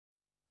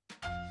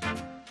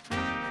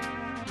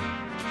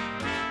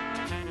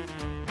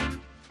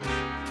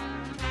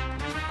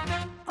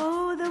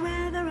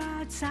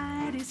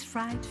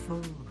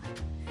frightful,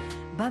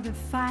 but the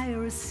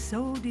fire is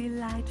so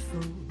delightful.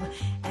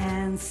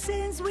 And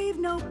since we've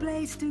no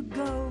place to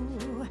go,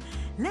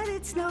 let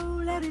it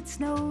snow, let it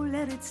snow,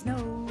 let it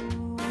snow.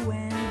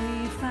 When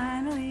we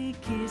finally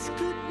kiss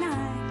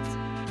goodnight,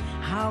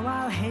 how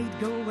I'll hate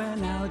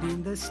going out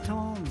in the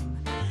storm.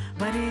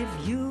 But if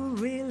you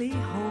really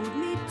hold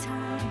me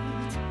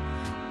tight,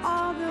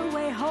 all the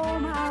way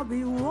home I'll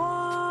be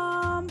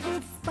warm.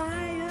 The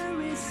fire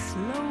is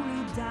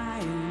slowly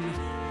dying,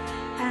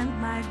 and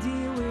my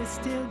dear, we're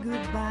still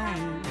goodbye.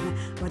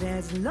 But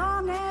as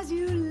long as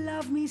you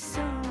love me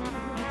so,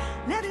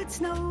 let it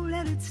snow,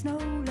 let it snow,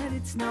 let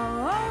it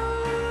snow.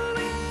 Oh,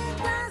 it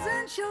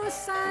doesn't show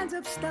signs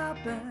of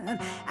stopping, and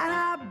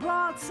I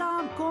brought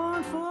some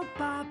corn for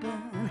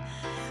popping.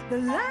 The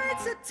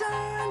lights are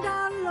turned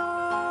down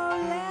low.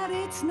 Let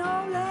it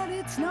snow, let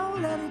it snow,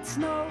 let it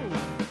snow.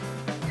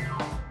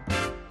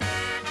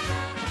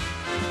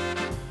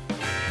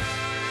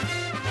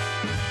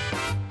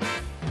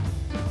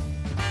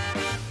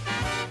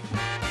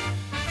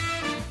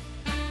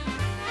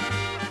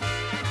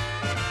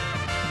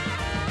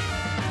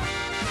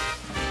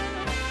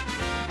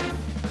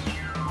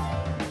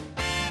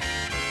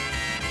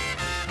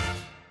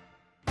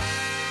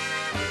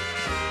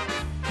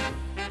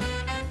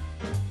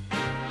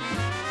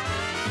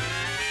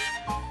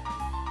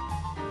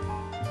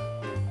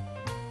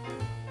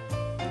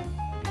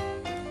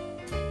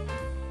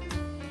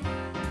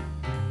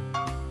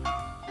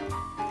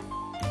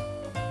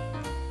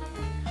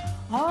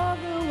 All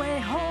the way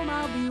home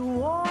I'll be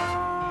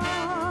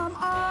warm.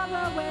 All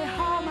the way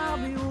home I'll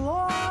be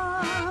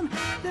warm.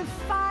 The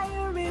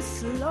fire is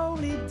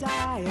slowly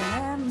dying,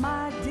 and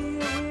my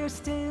dear, we're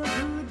still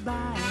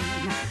goodbye.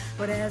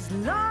 But as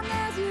long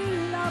as you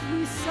love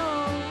me so,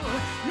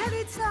 let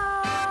it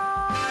snow,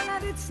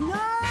 let it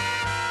snow.